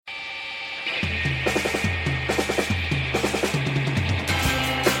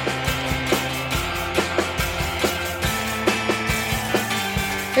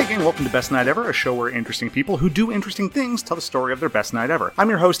gang, welcome to Best Night Ever, a show where interesting people who do interesting things tell the story of their best night ever. I'm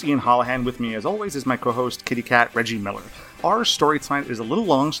your host, Ian Hollahan. With me, as always, is my co-host, Kitty Cat, Reggie Miller. Our story tonight is a little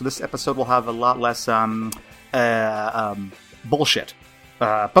long, so this episode will have a lot less, bullshit.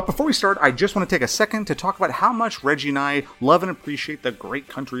 But before we start, I just want to take a second to talk about how much Reggie and I love and appreciate the great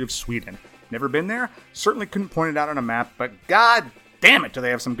country of Sweden. Never been there? Certainly couldn't point it out on a map, but god damn it, do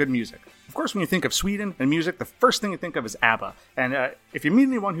they have some good music. Of course, when you think of Sweden and music, the first thing you think of is ABBA. And if you meet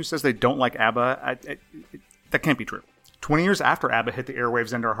anyone who says they don't like ABBA, that can't be true. 20 years after ABBA hit the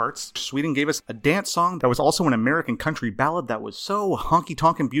airwaves and our hearts, Sweden gave us a dance song that was also an American country ballad that was so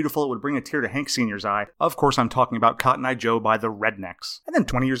honky-tonk and beautiful it would bring a tear to Hank Sr.'s eye. Of course, I'm talking about Cotton Eye Joe by the Rednecks. And then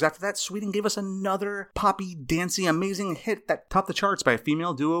 20 years after that, Sweden gave us another poppy, dancey, amazing hit that topped the charts by a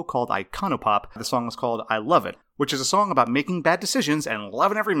female duo called Iconopop. The song was called I Love It, which is a song about making bad decisions and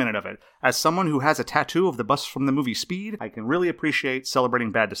loving every minute of it. As someone who has a tattoo of the bus from the movie Speed, I can really appreciate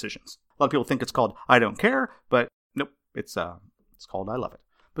celebrating bad decisions. A lot of people think it's called I Don't Care, but nope. It's called I Love It.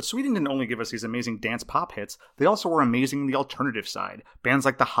 But Sweden didn't only give us these amazing dance pop hits, they also were amazing on the alternative side. Bands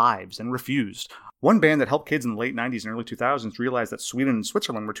like The Hives and Refused. One band that helped kids in the late 90s and early 2000s realize that Sweden and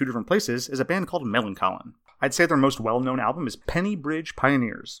Switzerland were two different places is a band called Millencolin. I'd say their most well-known album is Penny Bridge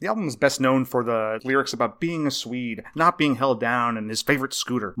Pioneers. The album is best known for the lyrics about being a Swede, not being held down, and his favorite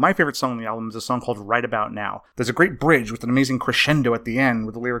scooter. My favorite song on the album is a song called Right About Now. There's a great bridge with an amazing crescendo at the end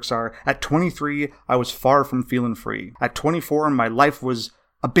where the lyrics are, at 23, I was far from feeling free. At 24, my life was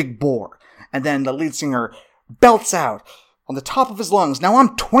a big bore. And then the lead singer belts out on the top of his lungs, now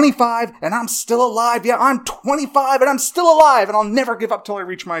I'm 25 and I'm still alive. Yeah, I'm 25 and I'm still alive, and I'll never give up till I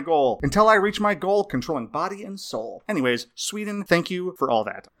reach my goal. Until I reach my goal, controlling body and soul. Anyways, Sweden, thank you for all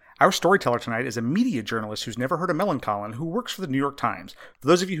that. Our storyteller tonight is a media journalist who's never heard of Millencolin, who works for the New York Times. For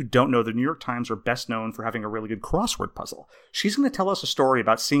those of you who don't know, the New York Times are best known for having a really good crossword puzzle. She's going to tell us a story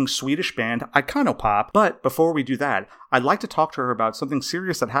about seeing Swedish band Iconopop, but before we do that, I'd like to talk to her about something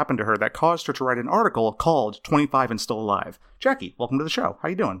serious that happened to her that caused her to write an article called 25 and Still Alive. Jackie, welcome to the show. How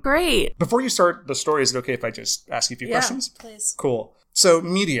you doing? Great. Before you start the story, is it okay if I just ask you a few questions? Please. Cool. So,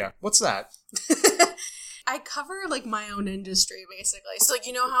 media, what's that? I cover like my own industry basically. So like,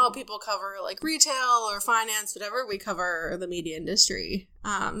 you know how people cover like retail or finance, whatever, we cover the media industry.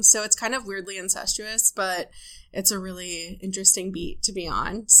 So it's kind of weirdly incestuous, but it's a really interesting beat to be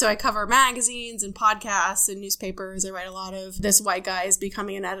on. So I cover magazines and podcasts and newspapers. I write a lot of this white guy is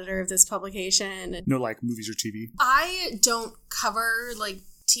becoming an editor of this publication. No, like movies or TV? I don't cover like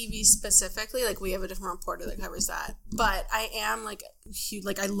TV specifically, like we have a different reporter that covers that, but I am like huge,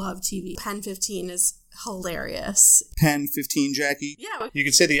 like I love TV. Pen 15 is hilarious. Pen 15, Jackie? Yeah. You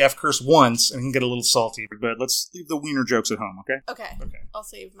can say the F curse once and it can get a little salty, but let's leave the wiener jokes at home, okay? Okay. I'll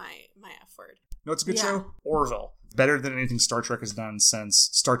save my F word. No, it's a good show? Orville. Better than anything Star Trek has done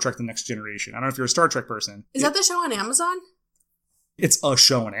since Star Trek The Next Generation. I don't know if you're a Star Trek person. Is that the show on Amazon? It's a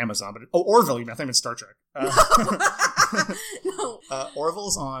show on Amazon, but Orville, I think it's Star Trek. No.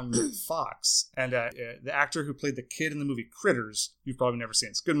 Orville's on Fox, and the actor who played the kid in the movie Critters, you've probably never seen.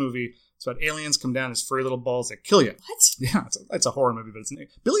 It's a good movie. It's about aliens come down as furry little balls that kill you. What? Yeah, it's a horror movie, but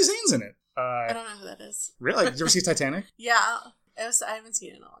Billy Zane's in it. I don't know who that is. Really? Did you ever see Titanic? Yeah. I haven't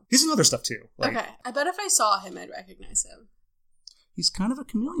seen it in a long. He's in other stuff too. Okay. I bet if I saw him, I'd recognize him. He's kind of a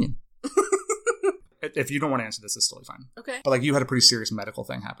chameleon. If you don't want to answer this, it's totally fine. Okay. But like you had a pretty serious medical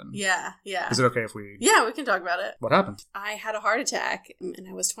thing happen. Yeah. Is it okay if we... Yeah, we can talk about it. What happened? I had a heart attack and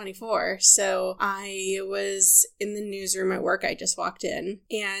I was 24. So I was in the newsroom at work. I just walked in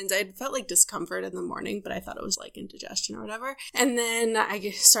and I felt like discomfort in the morning, but I thought it was like indigestion or whatever. And then I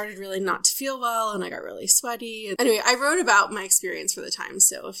started really not to feel well and I got really sweaty. Anyway, I wrote about my experience for the Times.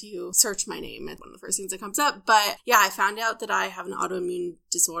 So if you search my name, it's one of the first things that comes up. But yeah, I found out that I have an autoimmune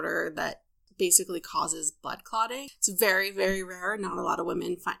disorder that basically causes blood clotting. It's very, very rare. Not a lot of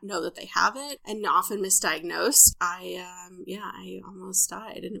women know that they have it and often misdiagnosed. I almost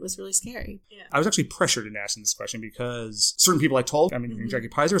died and it was really scary. Yeah. I was actually pressured into asking this question because certain people I told, Jackie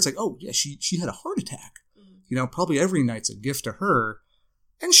Pizer, it's like, oh yeah, she had a heart attack. Mm-hmm. Probably every night's a gift to her.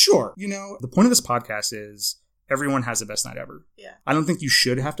 And sure, the point of this podcast is everyone has the best night ever. Yeah. I don't think you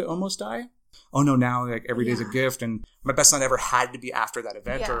should have to almost die. Oh no, now like every day's a gift and my best night ever had to be after that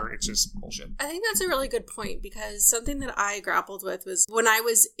event, or it's just bullshit. I think that's a really good point because something that I grappled with was when I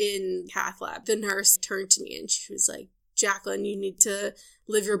was in cath lab, the nurse turned to me and she was like, Jacqueline, you need to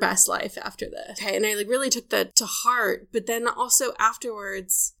live your best life after this. Okay. And I like really took that to heart. But then also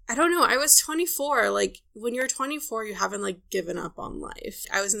afterwards, I don't know, I was 24. Like when you're 24, you haven't like given up on life.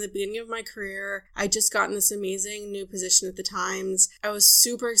 I was in the beginning of my career. I just gotten this amazing new position at the Times. I was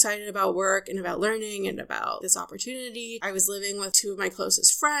super excited about work and about learning and about this opportunity. I was living with two of my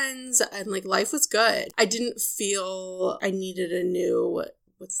closest friends and like life was good. I didn't feel I needed a new,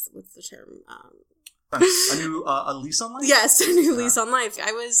 what's the term? A lease on life? Yes, a new lease on life.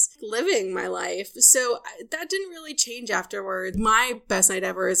 I was living my life. So that didn't really change afterward. My best night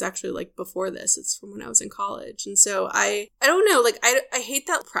ever is actually like before this. It's from when I was in college. And so I don't know, like I hate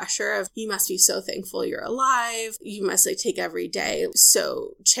that pressure of you must be so thankful you're alive. You must like take every day.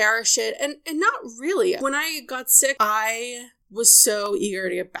 So cherish it. And not really. When I got sick, I was so eager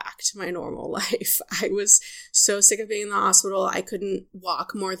to get back to my normal life. I was so sick of being in the hospital. I couldn't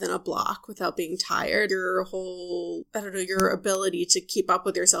walk more than a block without being tired. Your whole, your ability to keep up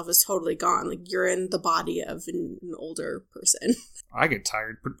with yourself is totally gone. Like you're in the body of an older person. I get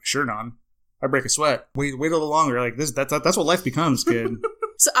tired, put my shirt on. I break a sweat. Wait a little longer. Like this, that's what life becomes, kid.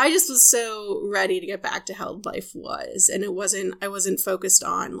 So I just was so ready to get back to how life was. And I wasn't focused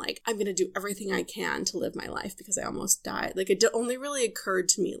on like, I'm going to do everything I can to live my life because I almost died. Like it only really occurred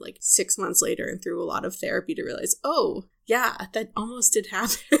to me like 6 months later and through a lot of therapy to realize, oh yeah, that almost did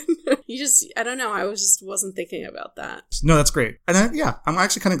happen. I don't know. I wasn't thinking about that. No, that's great. And I'm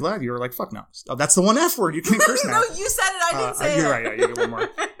actually kind of glad you were like, fuck no. Oh, that's the one F word. You can't curse now. No, you said it. I didn't say it. You're right. Yeah, you get one more.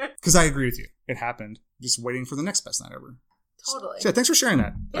 Because I agree with you. It happened. Just waiting for the next best night ever. Totally. So, yeah, thanks for sharing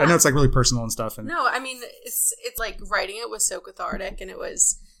that. Yeah. I know it's like really personal and stuff. And no, I mean, it's like writing it was so cathartic and it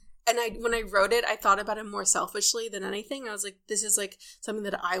was, and when I wrote it, I thought about it more selfishly than anything. I was like, this is like something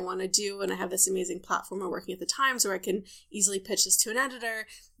that I want to do. And I have this amazing platform of working at the Times where I can easily pitch this to an editor.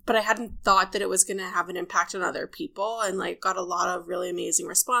 But I hadn't thought that it was going to have an impact on other people and like got a lot of really amazing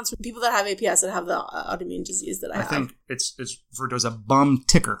response from people that have APS that have the autoimmune disease that I have. I think it's referred to as a bum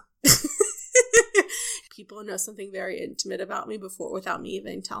ticker. People know something very intimate about me without me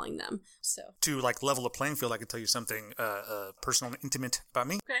even telling them. So to like level a playing field, I can tell you something personal and intimate about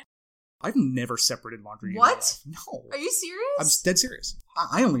me. Okay. I've never separated laundry. What? In my life. No. Are you serious? I'm dead serious.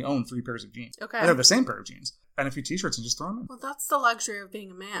 I only own 3 pairs of jeans. Okay. I have the same pair of jeans and a few t-shirts and just throw them in. Well, that's the luxury of being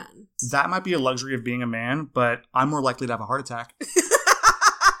a man. That might be a luxury of being a man, but I'm more likely to have a heart attack.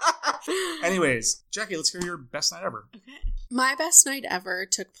 Anyways, Jackie, let's hear your best night ever. Okay. My best night ever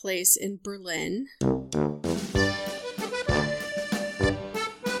took place in Berlin. I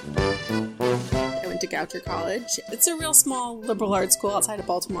went to Goucher College. It's a real small liberal arts school outside of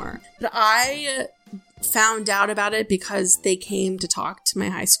Baltimore. But I found out about it because they came to talk to my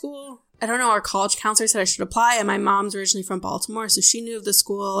high school. I don't know, our college counselor said I should apply, and my mom's originally from Baltimore, so she knew of the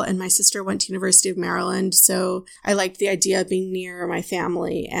school, and my sister went to University of Maryland, so I liked the idea of being near my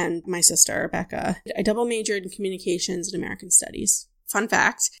family and my sister, Becca. I double majored in communications and American studies. Fun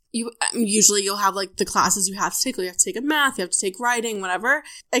fact, you'll have like the classes you have to take. You have to take a math, you have to take writing, whatever.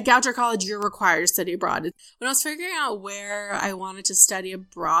 At Goucher College, you're required to study abroad. When I was figuring out where I wanted to study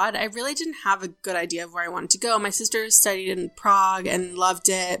abroad, I really didn't have a good idea of where I wanted to go. My sister studied in Prague and loved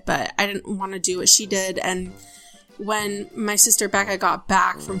it, but I didn't want to do what she did. And when my sister Becca got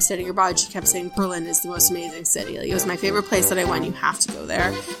back from studying abroad, she kept saying Berlin is the most amazing city. Like, it was my favorite place that I went. You have to go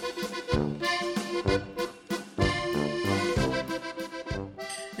there.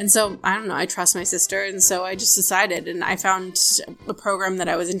 And so, I don't know, I trust my sister, and so I just decided, and I found a program that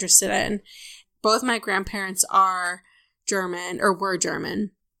I was interested in. Both my grandparents are German, or were German,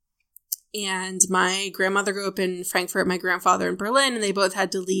 and my grandmother grew up in Frankfurt, my grandfather in Berlin, and they both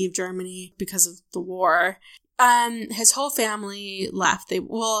had to leave Germany because of the war. His whole family left.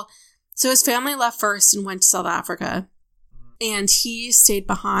 So his family left first and went to South Africa, and he stayed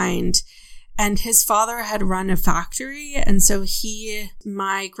behind. And his father had run a factory, and so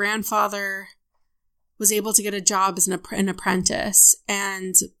my grandfather was able to get a job as an apprentice,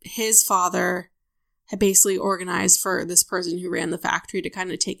 and his father had basically organized for this person who ran the factory to kind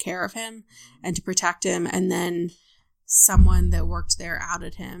of take care of him and to protect him, and then someone that worked there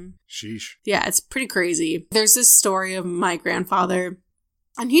outed him. Sheesh. Yeah, it's pretty crazy. There's this story of my grandfather.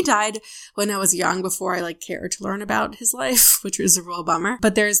 And he died when I was young, before I cared to learn about his life, which was a real bummer.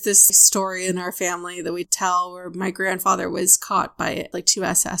 But there's this story in our family that we tell where my grandfather was caught by 2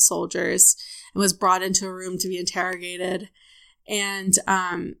 SS soldiers and was brought into a room to be interrogated. And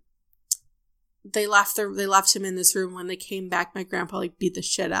they left him in this room. When they came back, my grandpa beat the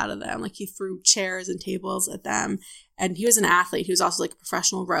shit out of them. He threw chairs and tables at them. And he was an athlete. He was also a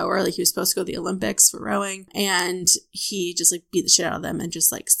professional rower. He was supposed to go to the Olympics for rowing. And he just beat the shit out of them and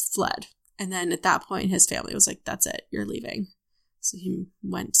just fled. And then at that point, his family was like, that's it, you're leaving. So he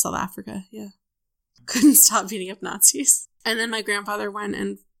went to South Africa. Yeah. Couldn't stop beating up Nazis. And then my grandfather went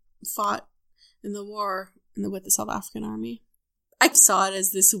and fought in the war with the South African army. I saw it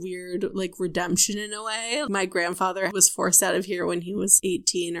as this weird, like, redemption in a way. My grandfather was forced out of here when he was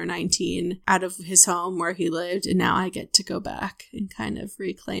 18 or 19, out of his home where he lived, and now I get to go back and kind of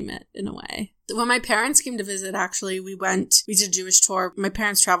reclaim it in a way. When my parents came to visit, actually, we did a Jewish tour. My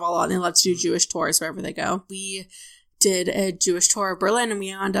parents travel a lot, and they love to do Jewish tours wherever they go. We did a Jewish tour of Berlin, and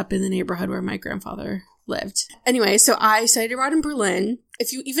we wound up in the neighborhood where my grandfather lived. Anyway, so I studied abroad in Berlin.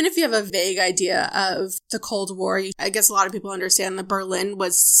 Even if you have a vague idea of the Cold War, I guess a lot of people understand that Berlin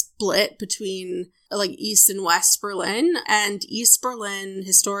was split between like East and West Berlin, and East Berlin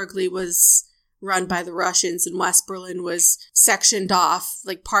historically was run by the Russians, and West Berlin was sectioned off.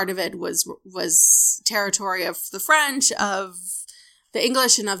 Like part of it was territory of the French, of the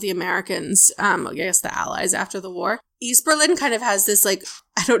English, and of the Americans, I guess the Allies after the war. East Berlin kind of has this, like,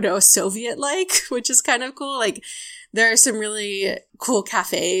 I don't know, Soviet-like, which is kind of cool. Like, there are some really cool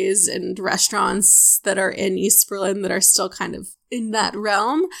cafes and restaurants that are in East Berlin that are still kind of in that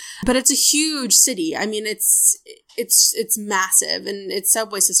realm. But it's a huge city. I mean, it's massive, and its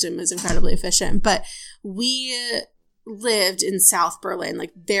subway system is incredibly efficient. But we lived in South Berlin,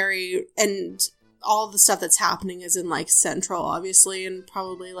 like and all the stuff that's happening is in like central, obviously, and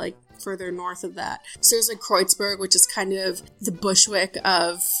probably like further north of that. So there's like Kreuzberg, which is kind of the Bushwick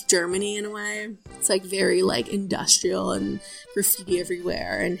of Germany in a way. It's like very like industrial and graffiti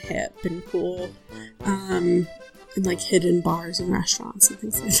everywhere and hip and cool. And like hidden bars and restaurants and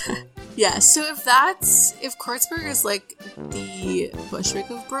things like that. Yeah, so if Kreuzberg is like the Bushwick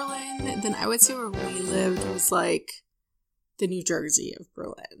of Berlin, then I would say where we lived was like the New Jersey of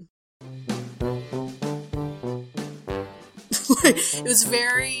Berlin. It was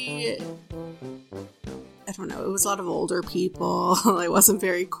very, I don't know, it was a lot of older people. It wasn't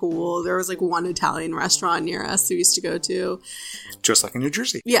very cool. There was like one Italian restaurant near us we used to go to. Just like in New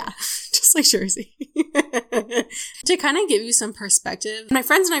Jersey. Yeah, just like Jersey. To kind of give you some perspective, my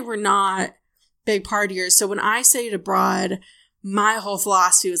friends and I were not big partiers. So when I studied abroad, my whole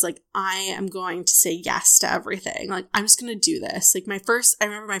philosophy was like, I am going to say yes to everything. Like, I'm just going to do this. Like I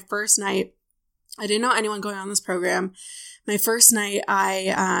remember my first night, I didn't know anyone going on this program. My first night,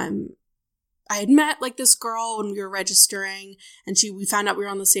 I had met like this girl when we were registering, and we found out we were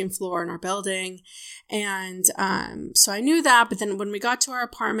on the same floor in our building. And so I knew that. But then when we got to our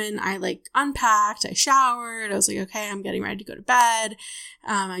apartment, I like unpacked, I showered. I was like, okay, I'm getting ready to go to bed.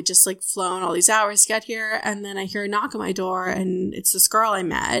 I just like flown all these hours to get here. And then I hear a knock on my door, and it's this girl I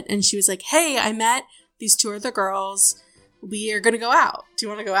met. And she was like, hey, I met these two other girls. We are going to go out. Do you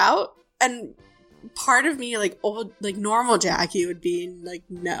want to go out? And part of me, like old, like normal Jackie would be like,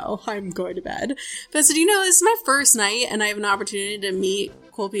 no, I'm going to bed. But I said, this is my first night and I have an opportunity to meet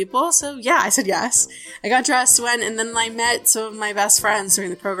cool people. So yeah, I said yes. I got dressed, went, and then I met some of my best friends during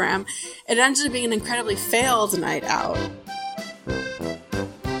the program. It ended up being an incredibly failed night out.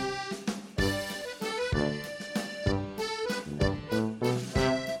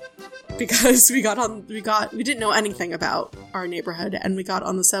 Because we didn't know anything about our neighborhood, and we got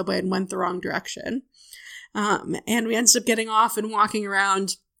on the subway and went the wrong direction. And we ended up getting off and walking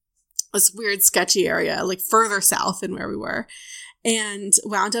around this weird sketchy area, like further south than where we were, and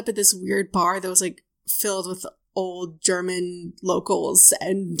wound up at this weird bar that was like filled with old German locals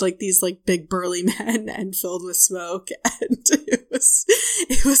and like these like big burly men and filled with smoke. And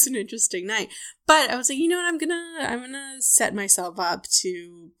it was an interesting night. But I was like, you know what, I'm gonna set myself up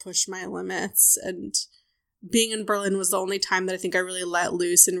to push my limits. And being in Berlin was the only time that I think I really let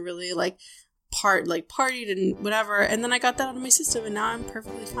loose and really partied and whatever. And then I got that out of my system, and now I'm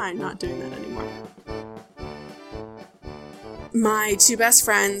perfectly fine not doing that anymore. My two best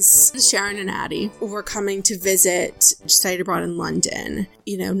friends, Sharon and Addie, were coming to visit, studied abroad in London.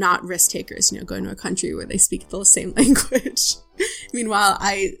 Not risk takers, going to a country where they speak the same language. Meanwhile,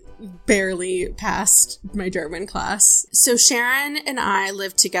 I barely passed my German class. So Sharon and I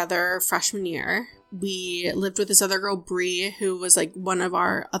lived together freshman year. We lived with this other girl, Bree, who was like one of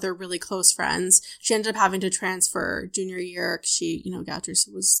our other really close friends. She ended up having to transfer junior year because she, Gauters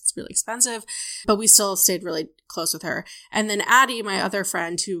was really expensive, but we still stayed really close with her. And then Addie, my other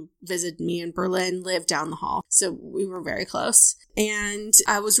friend who visited me in Berlin, lived down the hall. So we were very close. And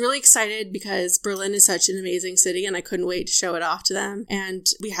I was really excited because Berlin is such an amazing city and I couldn't wait to show it off to them. And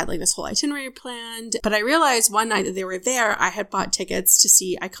we had like this whole itinerary planned. But I realized one night that they were there, I had bought tickets to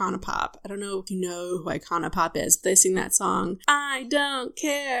see Icona Pop. I don't know if you know who Icona Pop is, but they sing that song, I don't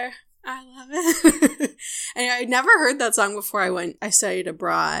care I love it. And I never heard that song before I studied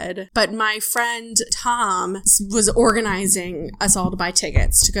abroad. But my friend Tom was organizing us all to buy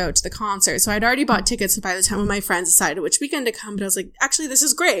tickets to go to the concert. So I'd already bought tickets by the time my friends decided which weekend to come. But I was like, actually, this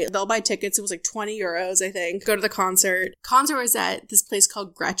is great. They'll buy tickets. It was like 20 euros, I think. Go to the concert. Concert was at this place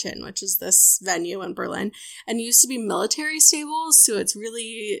called Gretchen, which is this venue in Berlin. And it used to be military stables. So it's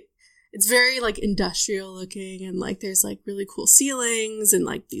very like industrial looking, and like there's like really cool ceilings and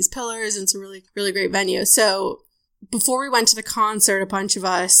like these pillars, and it's a really, really great venue. So before we went to the concert, a bunch of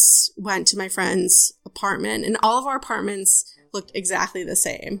us went to my friend's apartment, and all of our apartments looked exactly the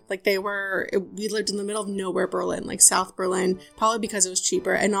same. Like we lived in the middle of nowhere Berlin, like South Berlin, probably because it was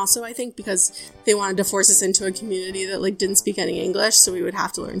cheaper. And also I think because they wanted to force us into a community that like didn't speak any English. So we would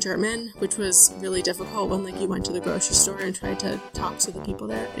have to learn German, which was really difficult when like you went to the grocery store and tried to talk to the people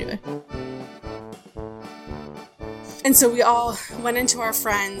there. Anyway. And so we all went into our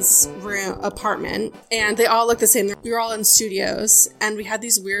friend's apartment, and they all looked the same. We were all in studios, and we had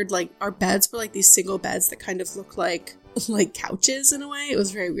these weird, like, our beds were like these single beds that kind of looked like couches in a way. It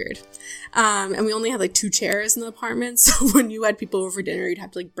was very weird. And we only had like 2 chairs in the apartment. So when you had people over for dinner, you'd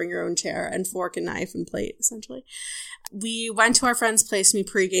have to like bring your own chair and fork and knife and plate, essentially. We went to our friend's place and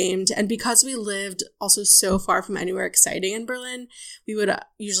we pre-gamed. And because we lived also so far from anywhere exciting in Berlin, we would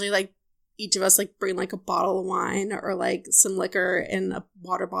usually like each of us like bring like a bottle of wine or like some liquor in a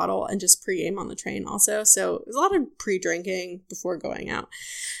water bottle and just pre-game on the train also. So it was a lot of pre-drinking before going out.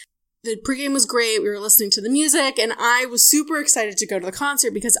 The pregame was great. We were listening to the music, and I was super excited to go to the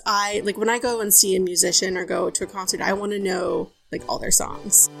concert because when I go and see a musician or go to a concert, I want to know like all their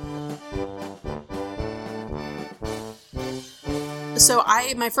songs. So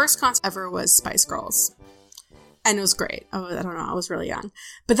my first concert ever was Spice Girls, and it was great. I don't know, I was really young.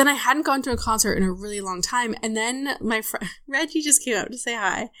 But then I hadn't gone to a concert in a really long time, and then my friend Reggie just came out to say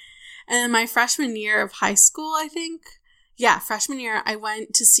hi. And then my freshman year of high school, I think, freshman year, I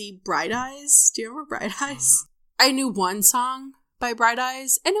went to see Bright Eyes. Do you remember Bright Eyes? I knew one song by Bright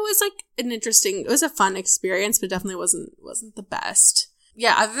Eyes, and it was like it was a fun experience, but definitely wasn't the best.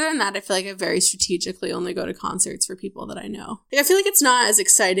 Yeah, other than that, I feel like I very strategically only go to concerts for people that I know. Like, I feel like it's not as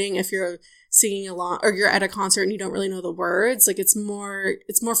exciting if you're singing along or you're at a concert and you don't really know the words. Like, it's more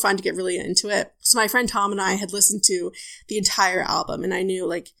fun to get really into it. So my friend Tom and I had listened to the entire album, and I knew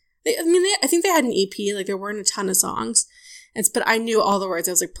like, I think they had an EP, like there weren't a ton of songs. But I knew all the words.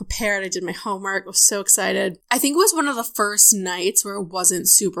 I was like prepared. I did my homework. I was so excited. I think it was one of the first nights where it wasn't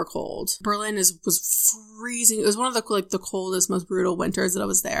super cold. Berlin was freezing. It was one of the coldest, most brutal winters that I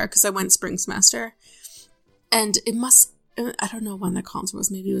was there because I went spring semester. And I don't know when the concert was.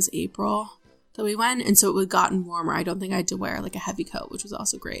 Maybe it was April that we went. And so it had gotten warmer. I don't think I had to wear like a heavy coat, which was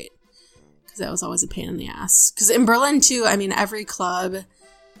also great because that was always a pain in the ass. Because in Berlin too, I mean, every club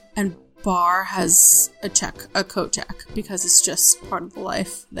and bar has a coat check because it's just part of the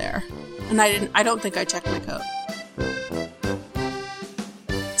life there. And I don't think I checked my coat.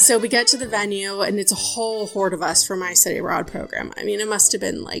 So we get to the venue, and it's a whole horde of us for my study abroad program. I mean, it must have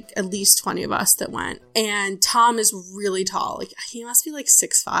been like at least 20 of us that went. And Tom is really tall. Like, he must be like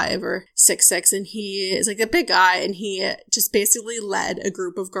 6'5" or 6'6", and he is like a big guy, and he just basically led a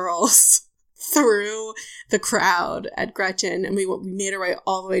group of girls through the crowd at Gretchen, and we made our way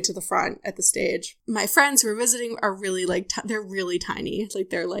all the way to the front at the stage. My friends who are visiting are really like, they're really tiny.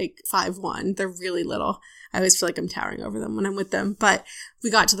 Like, they're like 5'1". They're really little. I always feel like I'm towering over them when I'm with them. But we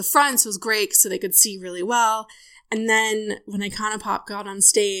got to the front, so it was great, so they could see really well. And then when Iconopop got on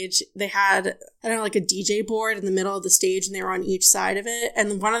stage, they had, I don't know, like a DJ board in the middle of the stage, and they were on each side of it.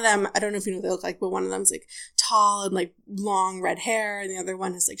 And one of them, I don't know if you know what they look like, but one of them's like tall and like long red hair, and the other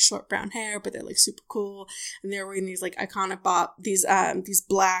one has like short brown hair, but they're like super cool. And they're wearing these like Iconopop, these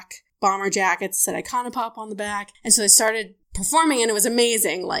black bomber jackets that said Iconopop on the back. And so they started performing, and it was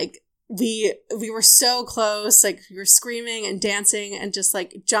amazing. Like, we were so close, like we were screaming and dancing and just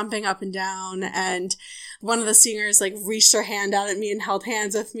like jumping up and down. And one of the singers like reached her hand out at me and held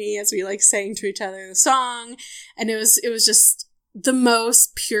hands with me as we like sang to each other the song. And it was just the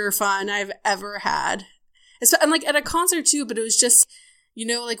most pure fun I've ever had. And like at a concert too, but it was just, you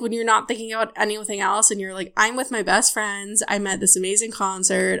know, like when you're not thinking about anything else and you're like, I'm with my best friends. I'm at this amazing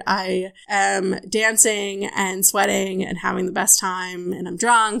concert. I am dancing and sweating and having the best time, and I'm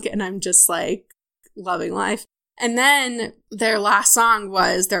drunk and I'm just like loving life. And then their last song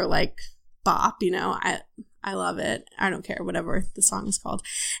was their like bop, you know, I love it. I don't care, whatever the song is called.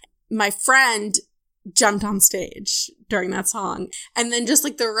 My friend jumped on stage during that song. And then just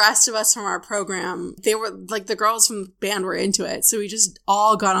like the rest of us from our program, they were like the girls from the band were into it. So we just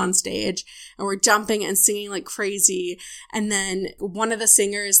all got on stage and we're jumping and singing like crazy. And then one of the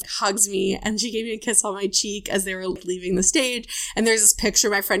singers hugs me and she gave me a kiss on my cheek as they were leaving the stage. And there's this picture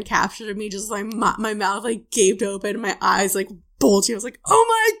my friend captured of me, just like my mouth like gaped open and my eyes like bulging. I was like, oh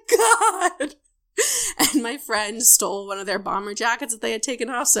my God. And my friend stole one of their bomber jackets that they had taken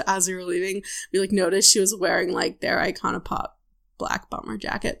off. So as we were leaving, we like noticed she was wearing like their Iconopop black bomber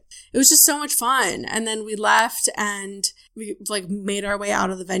jacket. It was just so much fun. And then we left and we like made our way out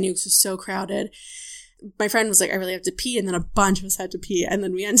of the venue because it was so crowded. My friend was like, I really have to pee. And then a bunch of us had to pee. And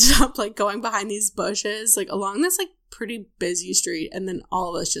then we ended up like going behind these bushes, like along this like pretty busy street. And then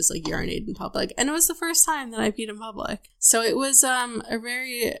all of us just like urinated in public. And it was the first time that I peed in public. So it was a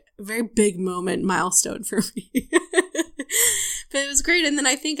very, very big milestone for me. But it was great. And then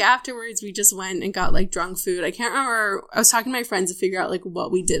I think afterwards we just went and got like drunk food. I can't remember. I was talking to my friends to figure out like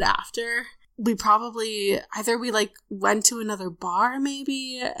what we did after. We probably either we like went to another bar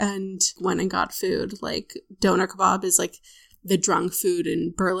maybe and went and got food. Like doner kebab is like the drunk food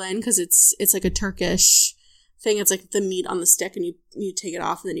in Berlin because it's like a Turkish thing. It's like the meat on the stick and you take it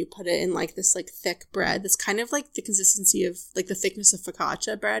off and then you put it in like this like thick bread that's kind of like the consistency of like the thickness of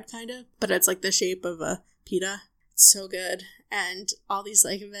focaccia bread kind of, but it's like the shape of a pita. It's so good. And all these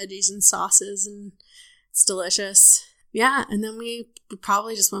like veggies and sauces and it's delicious. Yeah, and then we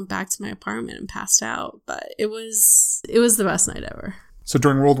probably just went back to my apartment and passed out, but it was the best night ever. So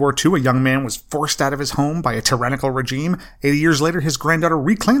during World War II, a young man was forced out of his home by a tyrannical regime. 80 years later, his granddaughter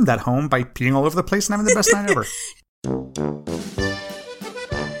reclaimed that home by peeing all over the place and having the best night ever.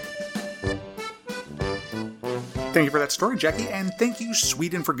 Thank you for that story, Jackie, and thank you,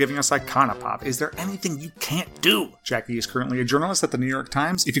 Sweden, for giving us Iconopop. Is there anything you can't do? Jackie is currently a journalist at the New York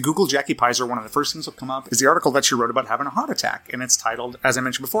Times. If you Google Jackie Pizer, one of the first things that will come up is the article that she wrote about having a heart attack, and it's titled, as I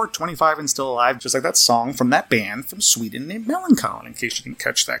mentioned before, 25 and Still Alive, just like that song from that band from Sweden named Millencolin, in case you didn't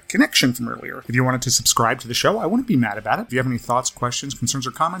catch that connection from earlier. If you wanted to subscribe to the show, I wouldn't be mad about it. If you have any thoughts, questions, concerns,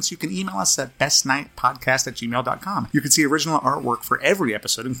 or comments, you can email us at bestnightpodcast@gmail.com. You can see original artwork for every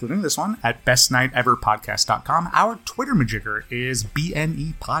episode, including this one, at bestnightheverpodcast.com. Our Twitter majigger is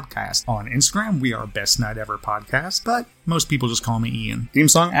BNE Podcast. On Instagram, we are Best Night Ever Podcast, but most people just call me Ian. Theme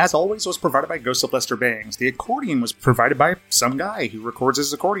song, as always, was provided by Ghost of Lester Bangs. The accordion was provided by some guy who records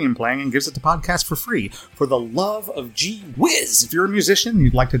his accordion playing and gives it to podcast for free. For the love of gee whiz! If you're a musician and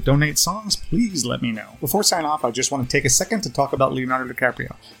you'd like to donate songs, please let me know. Before I sign off, I just want to take a second to talk about Leonardo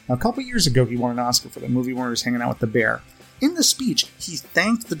DiCaprio. Now, a couple years ago, he won an Oscar for the movie where he was hanging out with the bear. In the speech, he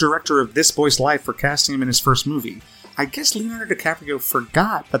thanked the director of This Boy's Life for casting him in his first movie. I guess Leonardo DiCaprio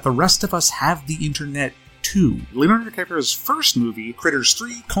forgot that the rest of us have the internet too. Leonardo DiCaprio's first movie, Critters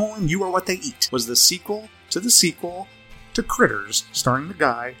 3: You Are What They Eat, was the sequel to Critters, starring the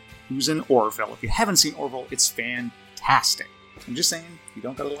guy who's in Orville. If you haven't seen Orville, it's fantastic. I'm just saying, you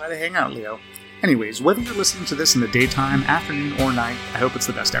don't gotta lie to hang out, Leo. Anyways, whether you're listening to this in the daytime, afternoon, or night, I hope it's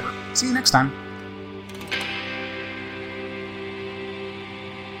the best ever. See you next time.